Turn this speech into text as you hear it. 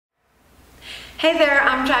Hey there,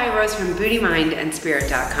 I'm Jaya from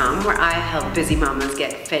BootyMindAndSpirit.com, where I help busy mamas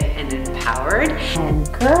get fit and empowered.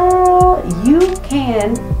 And girl, you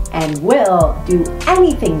can and will do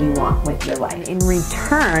anything you want with your life. In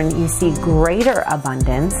return, you see greater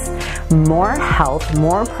abundance, more health,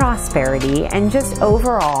 more prosperity, and just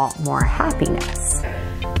overall more happiness.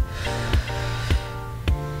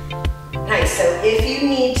 Nice, so if you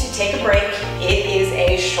need to take a break, it is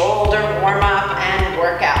a shoulder warm-up and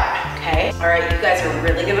workout. Okay. All right, you guys are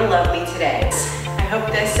really gonna love me today. I hope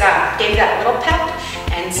this gave that little pep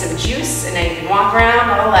and some juice, and then you can walk around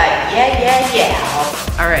all like,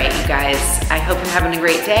 yeah. All right, you guys, I hope you're having a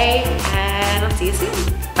great day, and I'll see you soon.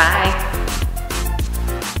 Bye.